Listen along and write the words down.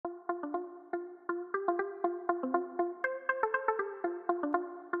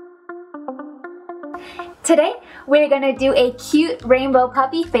Today, we're gonna do a cute rainbow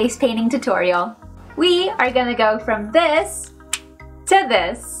puppy face painting tutorial. We are gonna go from this to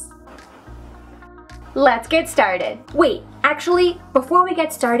this. Let's get started. Wait, actually, before we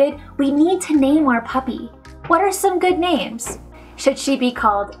get started, we need to name our puppy. What are some good names? Should she be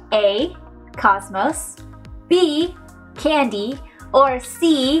called A, Cosmos, B, Candy, or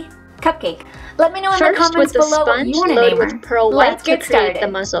C, Cupcake? Let me know in the comments below what you want to name her. With pearl white to create the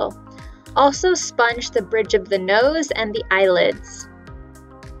muzzle. Also sponge the bridge of the nose and the eyelids.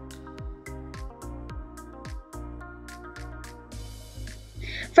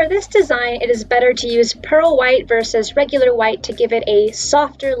 For this design, it is better to use pearl white versus regular white to give it a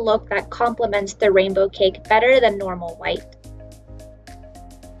softer look that complements the rainbow cake better than normal white.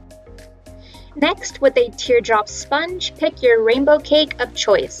 Next, with a teardrop sponge, pick your rainbow cake of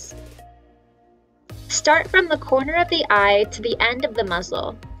choice. Start from the corner of the eye to the end of the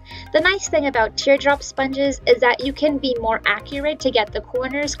muzzle. The nice thing about teardrop sponges is that you can be more accurate to get the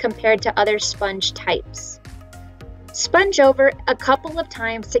corners compared to other sponge types. Sponge over a couple of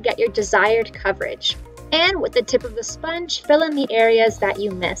times to get your desired coverage, and with the tip of the sponge, fill in the areas that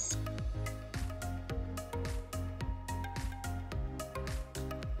you missed.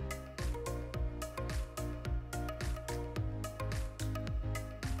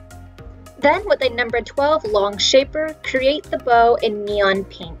 Then, with a number 12 long shaper, create the bow in neon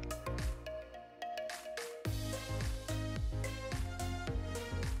pink.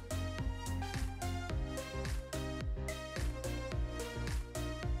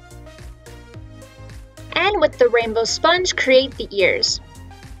 And with the rainbow sponge, create the ears.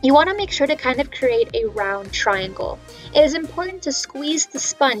 You want to make sure to kind of create a round triangle. It is important to squeeze the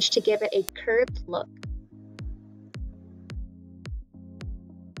sponge to give it a curved look.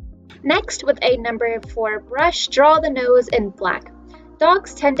 Next, with a number 4 brush, draw the nose in black.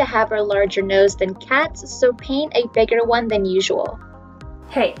 Dogs tend to have a larger nose than cats, so paint a bigger one than usual.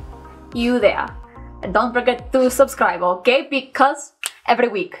 Hey, you there. And don't forget to subscribe, okay? Because every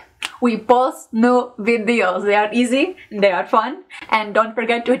week we post new videos. They are easy, they are fun, and don't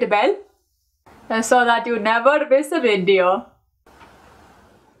forget to hit the bell so that you never miss a video.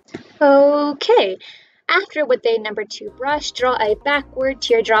 Okay. After, with a number 2 brush, draw a backward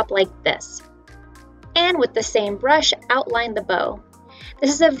teardrop like this. And with the same brush, outline the bow.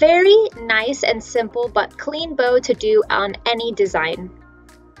 This is a very nice and simple but clean bow to do on any design.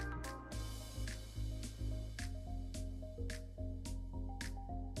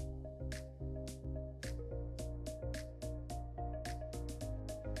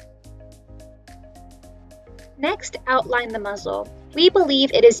 Next, outline the muzzle. We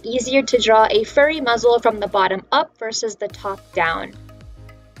believe it is easier to draw a furry muzzle from the bottom up versus the top down.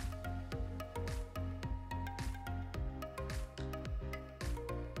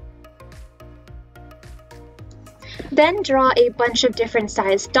 Then draw a bunch of different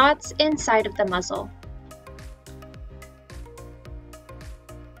sized dots inside of the muzzle.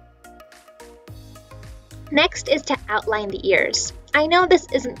 Next is to outline the ears. I know this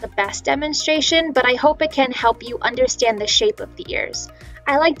isn't the best demonstration, but I hope it can help you understand the shape of the ears.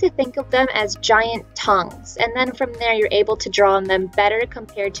 I like to think of them as giant tongues, and then from there you're able to draw on them better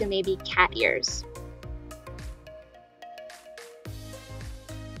compared to maybe cat ears.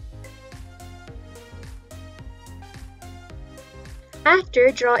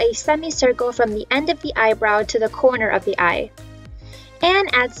 After, draw a semicircle from the end of the eyebrow to the corner of the eye.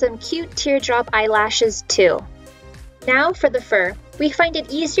 And add some cute teardrop eyelashes too. Now for the fur. We find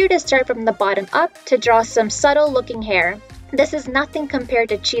it easier to start from the bottom up to draw some subtle looking hair. This is nothing compared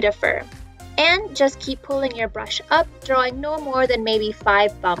to cheetah fur. And just keep pulling your brush up, drawing no more than maybe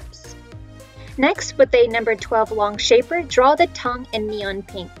 5 bumps. Next, with a number 12 long shaper, draw the tongue in neon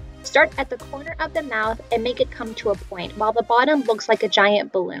pink. Start at the corner of the mouth and make it come to a point, while the bottom looks like a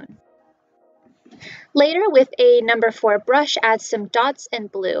giant balloon. Later, with a number 4 brush, add some dots in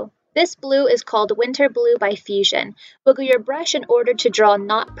blue. This blue is called Winter Blue by Fusion. Wiggle your brush in order to draw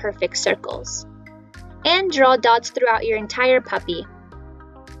not perfect circles. And draw dots throughout your entire puppy.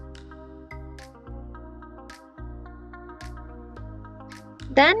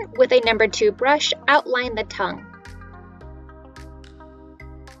 Then, with a number 2 brush, outline the tongue.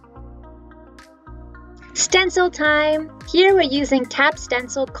 Stencil time! Here we're using tap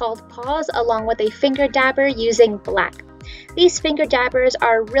stencil called Paws along with a finger dabber using black. These finger dabbers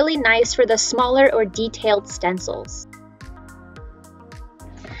are really nice for the smaller or detailed stencils.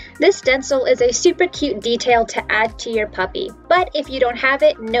 This stencil is a super cute detail to add to your puppy, but if you don't have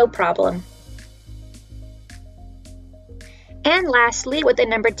it, no problem. And lastly, with the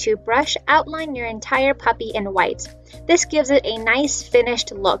number 2 brush, outline your entire puppy in white. This gives it a nice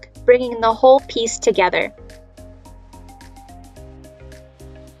finished look, bringing the whole piece together.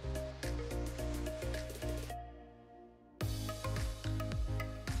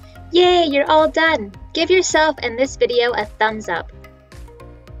 Yay, you're all done! Give yourself and this video a thumbs up.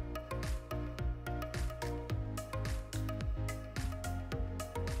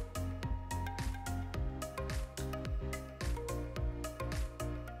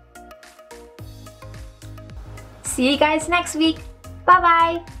 See you guys next week.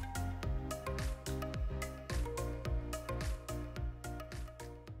 Bye-bye.